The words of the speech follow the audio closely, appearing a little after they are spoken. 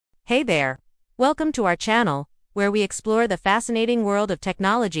Hey there! Welcome to our channel, where we explore the fascinating world of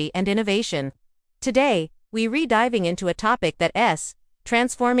technology and innovation. Today, we re-diving into a topic that's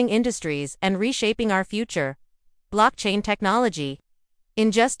transforming industries and reshaping our future: blockchain technology.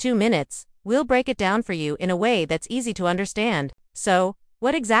 In just 2 minutes, we'll break it down for you in a way that's easy to understand. So,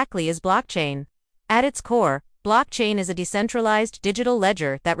 what exactly is blockchain? At its core, blockchain is a decentralized digital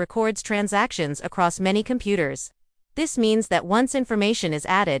ledger that records transactions across many computers. This means that once information is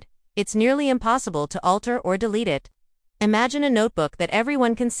added, it's nearly impossible to alter or delete it. Imagine a notebook that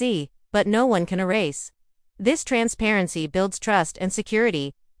everyone can see, but no one can erase. This transparency builds trust and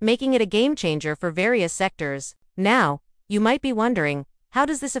security, making it a game changer for various sectors. Now, you might be wondering, how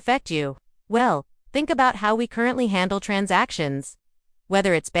does this affect you? Well, think about how we currently handle transactions.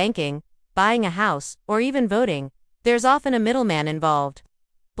 Whether it's banking, buying a house, or even voting, there's often a middleman involved.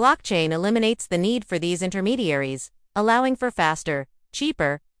 Blockchain eliminates the need for these intermediaries, allowing for faster,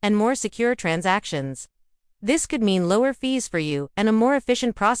 cheaper, and more secure transactions. This could mean lower fees for you and a more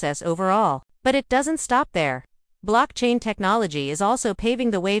efficient process overall. But it doesn't stop there. Blockchain technology is also paving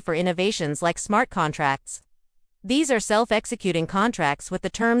the way for innovations like smart contracts. These are self-executing contracts with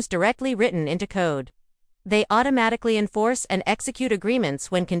the terms directly written into code. They automatically enforce and execute agreements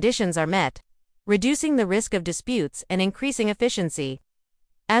when conditions are met, reducing the risk of disputes and increasing efficiency.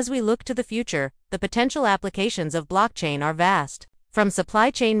 As we look to the future, the potential applications of blockchain are vast. From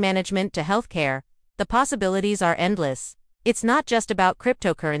supply chain management to healthcare, the possibilities are endless. It's not just about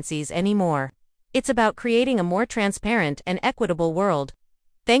cryptocurrencies anymore. It's about creating a more transparent and equitable world.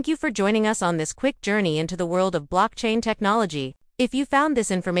 Thank you for joining us on this quick journey into the world of blockchain technology. If you found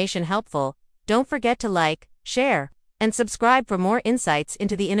this information helpful, don't forget to like, share, and subscribe for more insights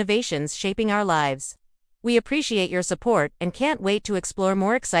into the innovations shaping our lives. We appreciate your support and can't wait to explore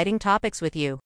more exciting topics with you.